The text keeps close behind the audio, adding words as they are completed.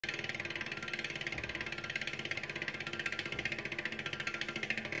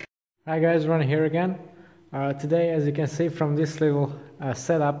Hi guys, Ron here again. Today, as you can see from this little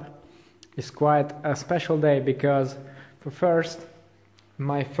setup, is quite a special day because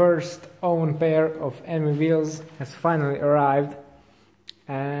my first own pair of Enve wheels has finally arrived,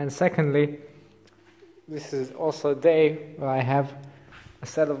 and secondly, this is also a day where I have a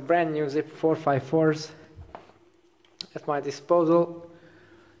set of brand new Zipp 454s at my disposal,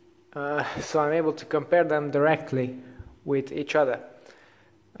 so I'm able to compare them directly with each other.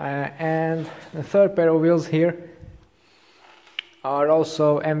 And the third pair of wheels here are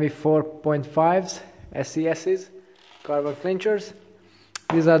also Enve 4.5s, SESs, carbon clinchers.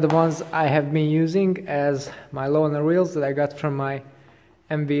 These are the ones I have been using as my loaner wheels that I got from my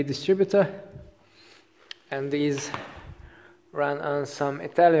Enve distributor, and these run on some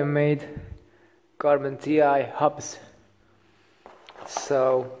Italian-made carbon TI hubs.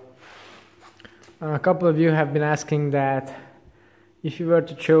 So a couple of you have been asking that if you were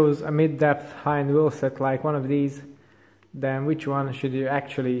to choose a mid-depth high-end wheelset like one of these, then which one should you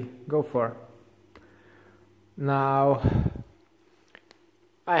actually go for? Now,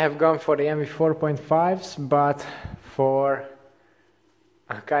 I have gone for the Enve 4.5s, but for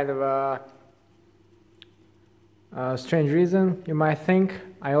a kind of a strange reason, you might think.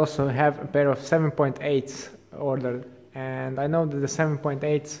 I also have a pair of 7.8s ordered, and I know that the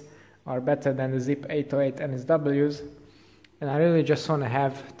 7.8s are better than the Zipp 808 NSWs. And I really just want to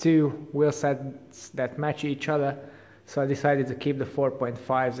have two wheel sets that match each other, so I decided to keep the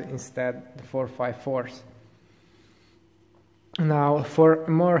 4.5s instead the 454s. Now, for a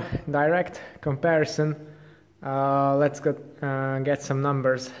more direct comparison, let's get some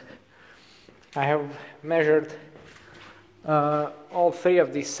numbers. I have measured all three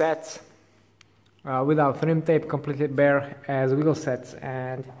of these sets without rim tape, completely bare as wheel sets,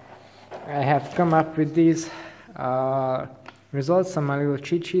 and I have come up with these results on my little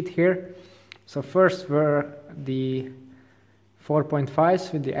cheat sheet here. So first were the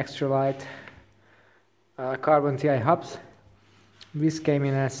 4.5s with the extra light carbon TI hubs. This came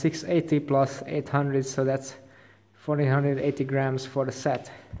in at 680 plus 800, so that's 1480 grams for the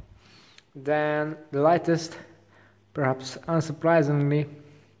set. Then the lightest, perhaps unsurprisingly,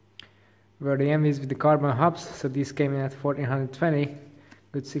 were the Enves with the carbon hubs, so these came in at 1420,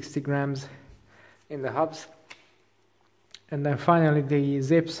 good 60 grams in the hubs. And then finally the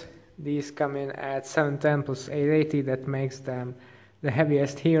Zipps, these come in at 710 plus 880, that makes them the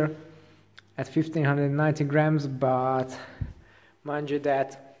heaviest here at 1590 grams, but mind you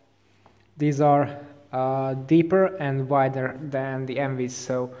that these are deeper and wider than the Enves,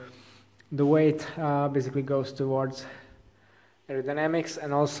 so the weight basically goes towards aerodynamics,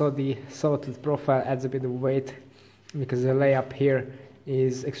 and also the sawtooth profile adds a bit of weight because the layup here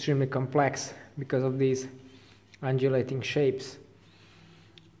is extremely complex because of these undulating shapes.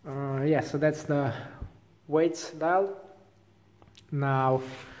 Yeah, so that's the weights dial. Now,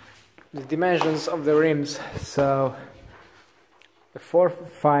 the dimensions of the rims. So the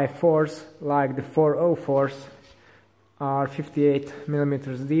 454s, like the 404s, are 58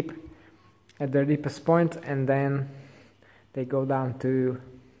 millimeters deep at their deepest point, and then they go down 5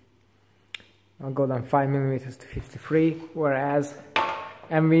 millimeters to 53, whereas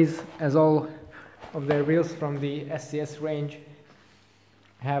Enves, as all of their wheels from the SES range,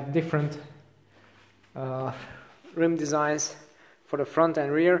 have different rim designs for the front and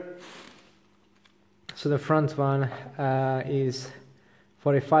rear. So the front one is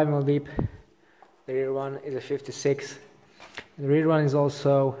 45 mm deep, the rear one is a 56. The rear one is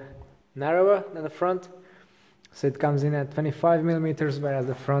also narrower than the front, so it comes in at 25 millimeters, whereas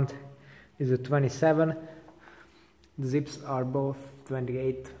the front is a 27. The Zipps are both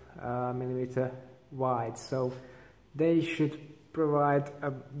 28 millimeter wide, so they should provide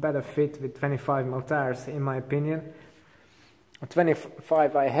a better fit with 25 mm tires, in my opinion. A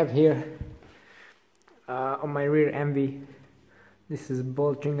 25 I have here on my rear Enve. This is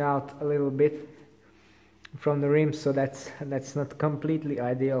bulging out a little bit from the rim, so that's not completely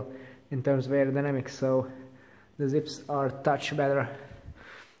ideal in terms of aerodynamics, so the Zipps are a touch better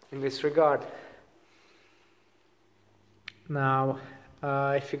in this regard. Now,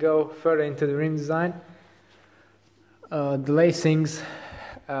 if you go further into the rim design, the lacings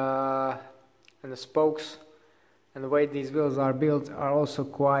and the spokes and the way these wheels are built are also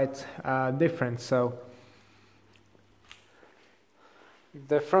quite different. So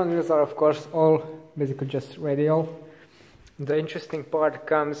the front wheels are of course all basically just radial. The interesting part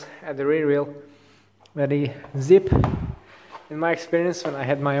comes at the rear wheel, where the Zipp, in my experience when I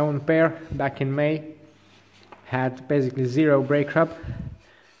had my own pair back in May, had basically zero brake rub,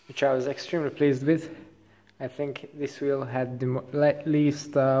 which I was extremely pleased with. I think this wheel had the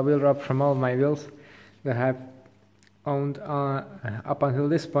least wheel rub from all my wheels that I've owned up until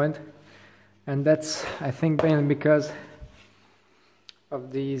this point, and that's, I think, mainly because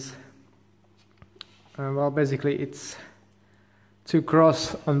of these well, basically it's too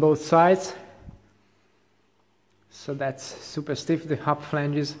cross on both sides, so that's super stiff. The hub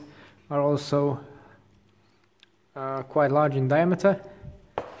flanges are also quite large in diameter,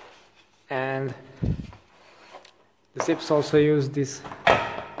 and the Zipps also use this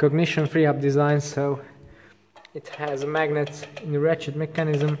cognition free hub design, so it has a magnet in the ratchet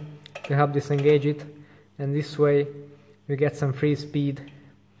mechanism to help disengage it, and this way you get some free speed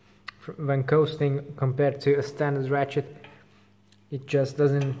when coasting compared to a standard ratchet. It just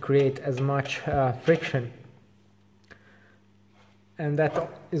doesn't create as much friction, and that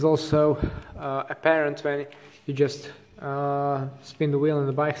is also apparent when you just spin the wheel on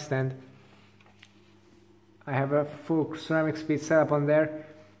the bike stand. I have a full ceramic speed setup on there,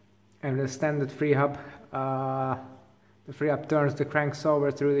 and the standard free hub, the free hub turns the cranks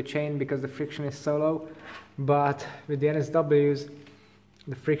over through the chain because the friction is so low, but with the NSWs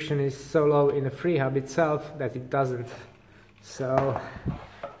the friction is so low in the free hub itself that it doesn't. So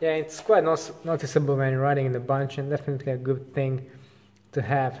yeah, it's quite noticeable when you're riding in the bunch, and definitely a good thing to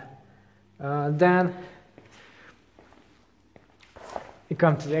have. Then you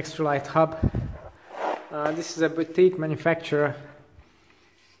come to the extra light hub. This is a boutique manufacturer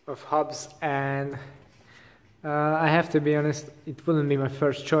of hubs, and I have to be honest, it wouldn't be my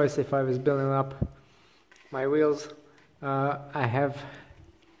first choice if I was building up my wheels. I have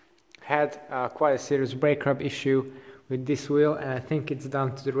had quite a serious brake rub issue with this wheel, and I think it's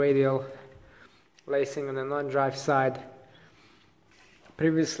down to the radial lacing on the non-drive side.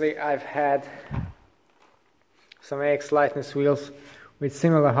 Previously I've had some AX lightness wheels with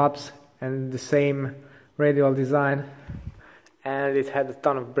similar hubs and the same radial design, and it had a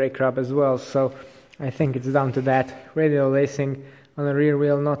ton of brake rub as well, so I think it's down to that. Radial lacing on the rear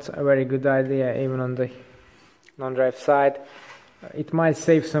wheel, not a very good idea even on the non-drive side. It might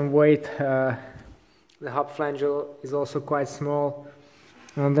save some weight. The hub flange is also quite small,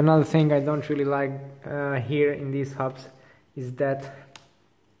 and another thing I don't really like here in these hubs is that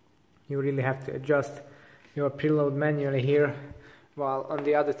you really have to adjust your preload manually here, while on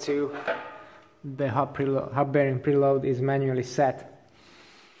the other two the hub bearing preload is manually set.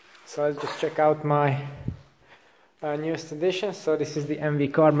 So let's just check out my newest addition. So this is the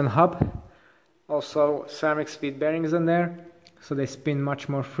Enve carbon hub, also ceramic speed bearings on there, so they spin much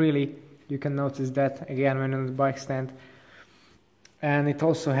more freely. You can notice that again when on the bike stand, and it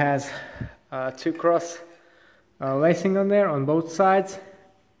also has two cross lacing on there on both sides,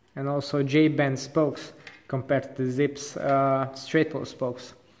 and also J-bend spokes compared to the Zipp's straight wall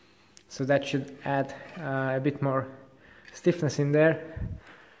spokes. So that should add a bit more stiffness in there.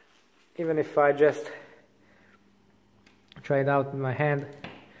 Even if I just try it out with my hand,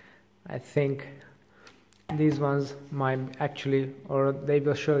 I think these ones might actually, or they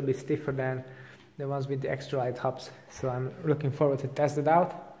will surely be stiffer than the ones with the extra light hubs. So I'm looking forward to test it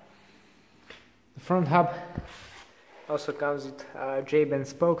out. The front hub also comes with J-bend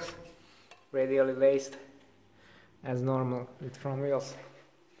spokes, radially laced as normal with front wheels.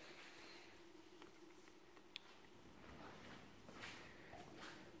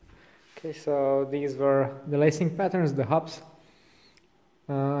 Okay, so these were the lacing patterns, the hubs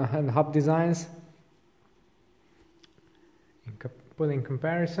and hub designs put in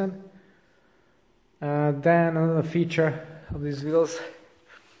comparison. Then another feature of these wheels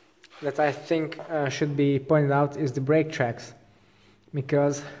that I think should be pointed out is the brake tracks,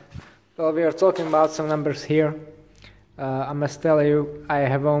 because, well, we are talking about some numbers here. I must tell you, I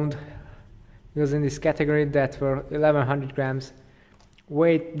have owned wheels in this category that were 1100 grams.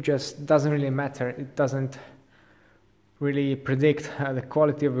 Weight just doesn't really matter. It doesn't really predict the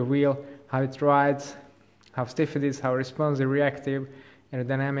quality of a wheel, how it rides, how stiff it is, how responsive, reactive,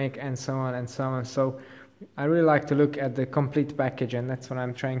 aerodynamic, and so on and so on. So I really like to look at the complete package, and that's what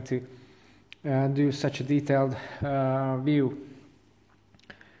I'm trying to do such a detailed view.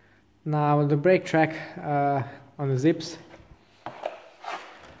 Now the brake track on the Zipps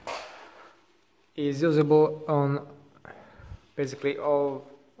is usable on basically all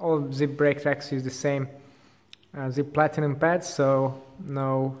Zipp brake tracks. Use the same Zipp Platinum pads, so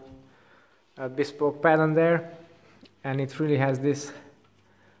no bespoke pad on there, and it really has this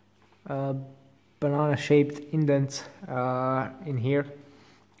banana shaped indent in here,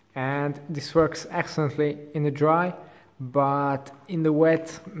 and this works excellently in the dry, but in the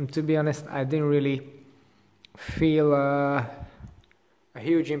wet, to be honest, I didn't really feel a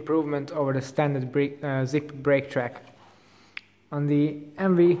huge improvement over the standard Zipp brake track. On the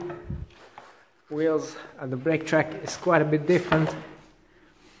Enve wheels, the brake track is quite a bit different,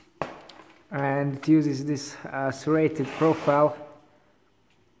 and it uses this serrated profile.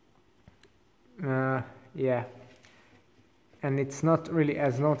 Yeah, and it's not really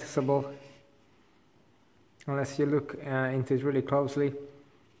as noticeable unless you look into it really closely.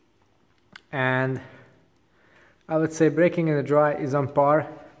 And I would say braking in the dry is on par.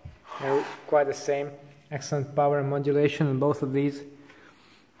 They're quite the same. Excellent power and modulation in both of these.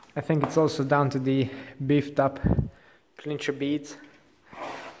 I think it's also down to the beefed up clincher beads,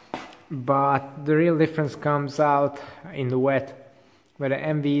 but the real difference comes out in the wet, where the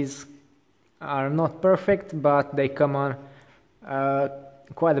Enves are not perfect, but they come on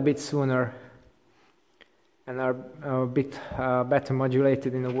quite a bit sooner and are a bit better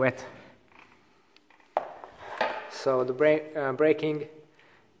modulated in the wet. So the braking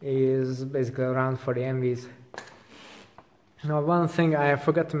is basically around for the Enves. Now, one thing I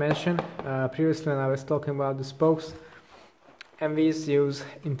forgot to mention previously when I was talking about the spokes, Enves use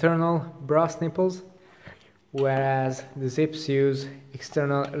internal brass nipples, whereas the Zipps use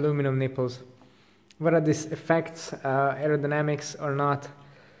external aluminum nipples. Whether this affects aerodynamics or not,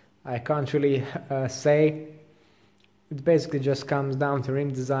 I can't really say. It basically just comes down to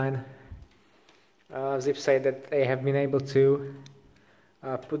rim design. Zipp say that they have been able to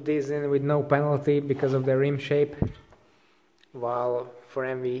put these in with no penalty because of their rim shape, while for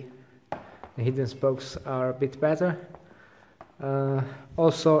Enve the hidden spokes are a bit better.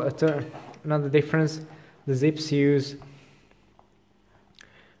 Also another difference, the Zipps use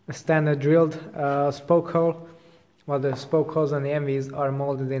a standard drilled spoke hole, while the spoke holes on the Enves are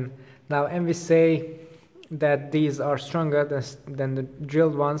molded in. Now Enve say that these are stronger than the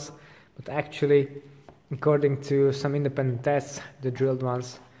drilled ones, but actually, according to some independent tests, the drilled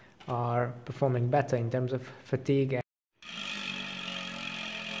ones are performing better in terms of fatigue.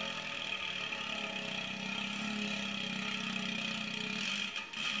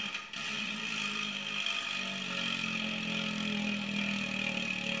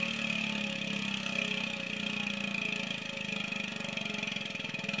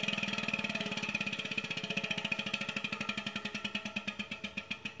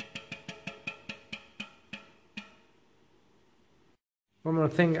 One more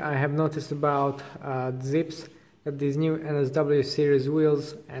thing I have noticed about the Zipps, that these new NSW series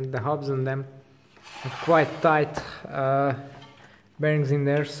wheels and the hubs on them have quite tight bearings in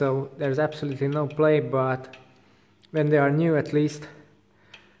there, so there's absolutely no play, but when they are new at least,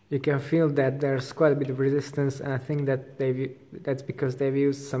 you can feel that there's quite a bit of resistance, and I think that that's because they've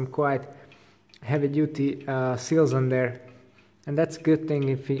used some quite heavy duty seals on there, and that's a good thing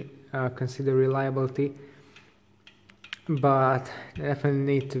if you consider reliability. But they definitely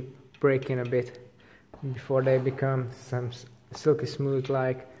need to break in a bit before they become some silky smooth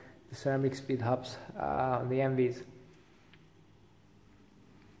like the ceramic speed hubs on the Enves.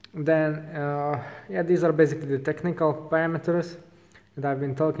 Then, yeah, these are basically the technical parameters that I've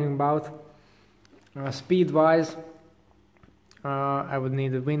been talking about. Speed-wise, I would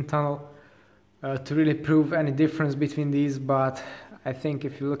need a wind tunnel to really prove any difference between these, but I think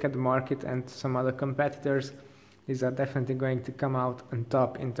if you look at the market and some other competitors, these are definitely going to come out on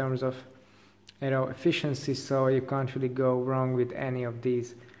top in terms of efficiency, so you can't really go wrong with any of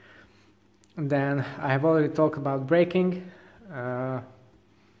these. And then I have already talked about braking.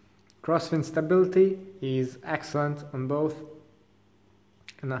 Crosswind stability is excellent on both,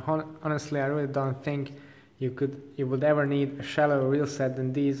 and honestly I really don't think you would ever need a shallower wheel set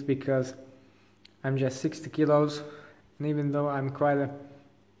than these, because I'm just 60 kilos, and even though I'm quite a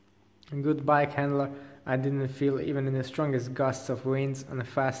good bike handler, I didn't feel, even in the strongest gusts of winds on the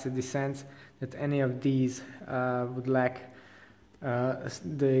fastest descents, that any of these would lack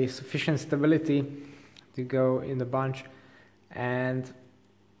the sufficient stability to go in the bunch. And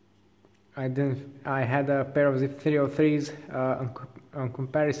I had a pair of Zipp 303s on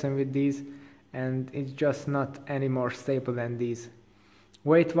comparison with these, and it's just not any more stable than these.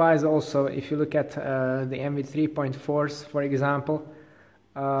 Weight wise also, if you look at the Enve 3.4s for example,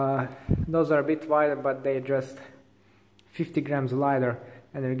 those are a bit wider, but they're just 50 grams lighter,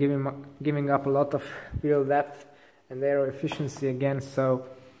 and they're giving up a lot of wheel depth and aero efficiency again. So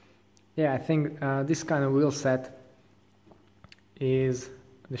yeah, I think this kind of wheel set is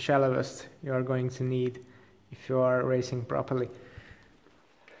the shallowest you are going to need if you are racing properly.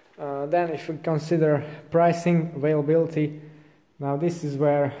 Then if we consider pricing, availability, now this is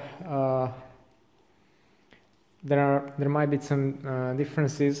where there might be some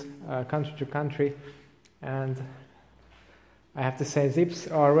differences country to country, and I have to say Zipps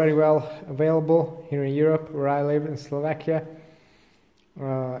are very well available here in Europe, where I live in Slovakia.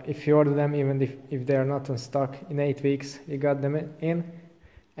 If you order them, even if they are not on stock, in 8 weeks you got them in,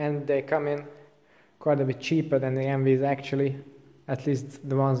 and they come in quite a bit cheaper than the Enves actually, at least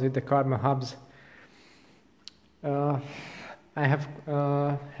the ones with the carbon hubs. I have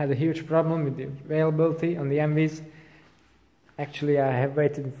had a huge problem with the availability on the Enves. Actually, I have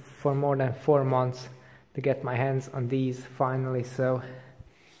waited for more than 4 months to get my hands on these finally, so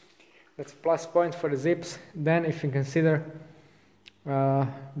that's a plus point for the Zipps. Then if you consider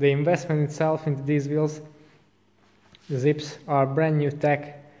the investment itself into these wheels, the Zipps are brand new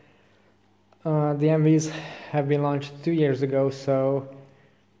tech. The Enves have been launched 2 years ago, so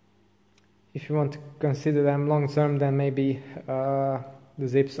if you want to consider them long term, then maybe the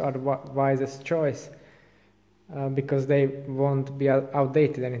Zipps are the wisest choice, because they won't be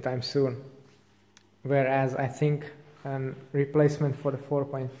outdated anytime soon. Whereas I think a replacement for the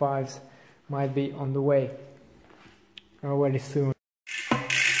 4.5s might be on the way very soon.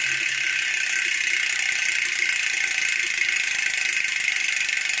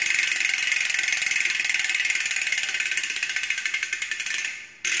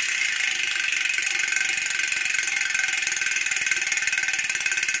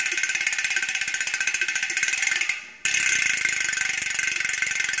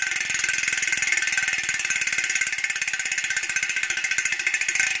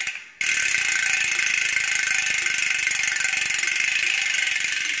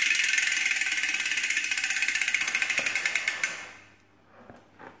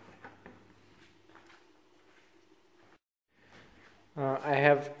 I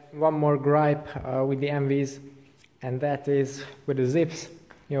have one more gripe with the Enves, and that is with the Zipps.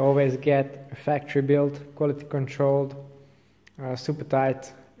 You always get a factory built, quality controlled, super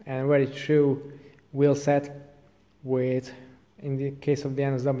tight and very true wheel set with, in the case of the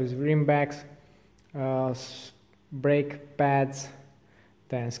NSW's, rim backs, brake pads,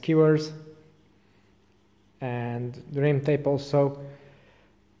 then skewers, and the rim tape also.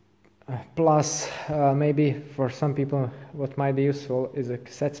 Plus, maybe for some people what might be useful is a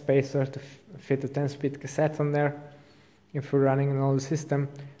cassette spacer to fit a 10-speed cassette on there if we're running an old system,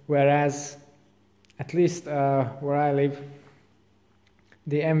 whereas at least where I live,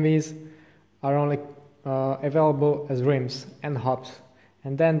 the Enves are only available as rims and hubs,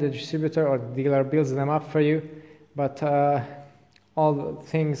 and then the distributor or the dealer builds them up for you. But all the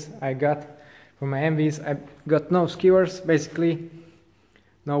things I got for my Enves, I got no skewers basically,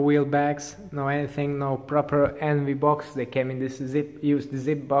 no wheel bags, no anything, no proper Enve box. They came in this used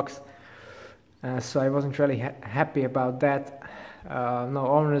Zipp box, so I wasn't really happy about that. No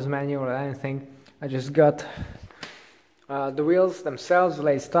owner's manual or anything. I just got the wheels themselves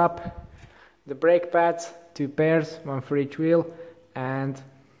laced up, the brake pads, 2 pairs, 1 for each wheel, and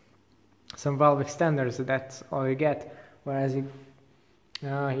some valve extenders. That's all you get, whereas you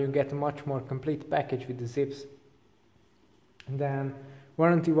get a much more complete package with the Zipps. And then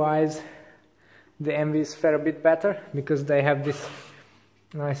warranty wise, the Enves fare a bit better because they have this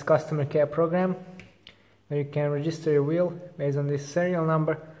nice customer care program where you can register your wheel based on this serial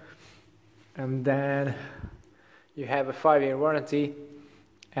number, and then you have a 5-year warranty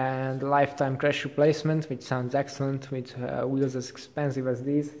and lifetime crash replacement, which sounds excellent with wheels as expensive as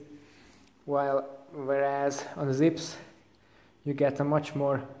these. Whereas on the Zipps you get a much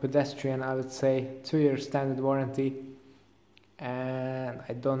more pedestrian, I would say, 2-year standard warranty, and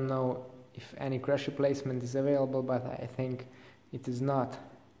I don't know if any crash replacement is available, but I think it is not.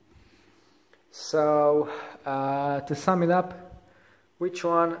 So to sum it up, which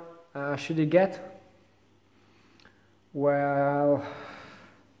one should you get? Well,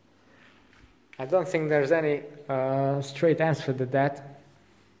 I don't think there's any straight answer to that.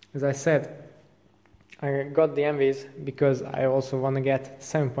 As I said, I got the Enves because I also want to get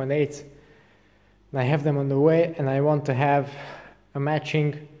 7.8s. I have them on the way, and I want to have a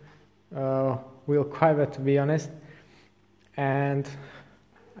matching wheel cover, to be honest. And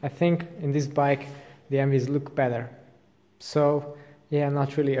I think in this bike the Enves look better. So yeah,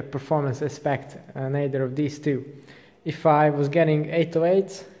 not really a performance aspect neither of these two. If I was getting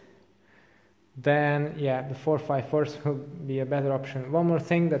 808s, then yeah, the 454s will be a better option. One more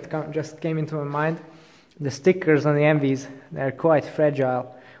thing that just came into my mind: the stickers on the Enves, they're quite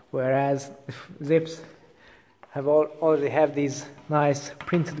fragile, whereas Zipps already have these nice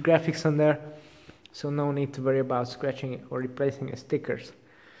printed graphics on there, so no need to worry about scratching or replacing the stickers.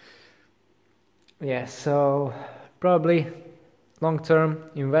 Yeah, so probably long-term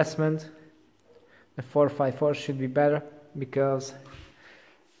investment, the 454 should be better, because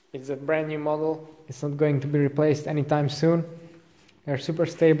It's a brand new model. It's not going to be replaced anytime soon. They're super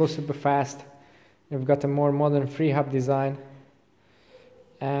stable, super fast. They've got a more modern free hub design,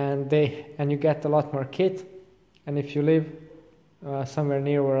 and you get a lot more kit. And if you live somewhere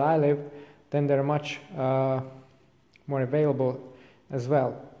near where I live, then they're much more available as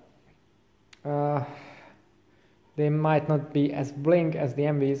well. They might not be as bling as the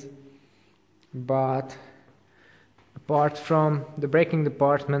Enves, but apart from the braking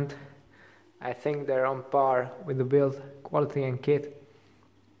department, I think they're on par with the build quality and kit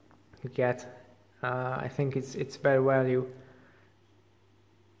you get. I think it's better value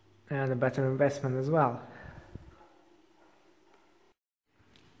and a better investment as well.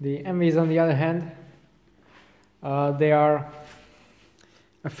 The Enves, on the other hand, they are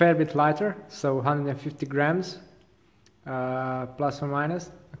a fair bit lighter, so 150 grams, plus or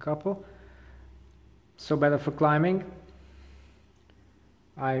minus a couple, so better for climbing.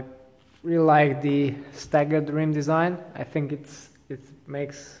 I really like the staggered rim design. I think it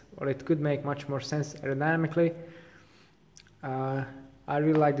could make much more sense aerodynamically. I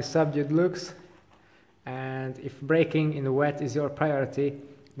really like the subdued looks, and if braking in the wet is your priority,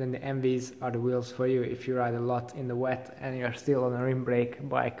 then the Enves are the wheels for you if you ride a lot in the wet and you're still on a rim brake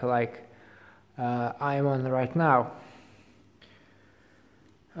bike like I am on right now.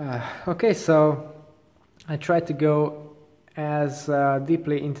 Okay, so I tried to go as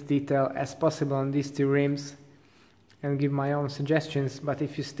deeply into detail as possible on these two rims and give my own suggestions, but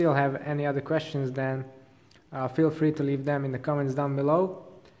if you still have any other questions, then feel free to leave them in the comments down below.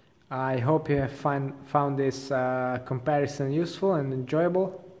 I hope you have found this comparison useful and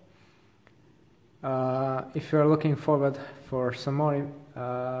enjoyable. If you're looking forward for some more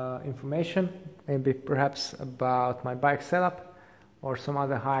information, maybe perhaps about my bike setup or some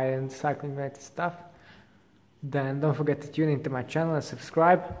other high-end cycling related stuff, then don't forget to tune into my channel and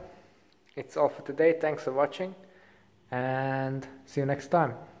subscribe. It's all for today. Thanks for watching, and see you next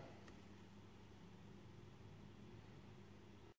time.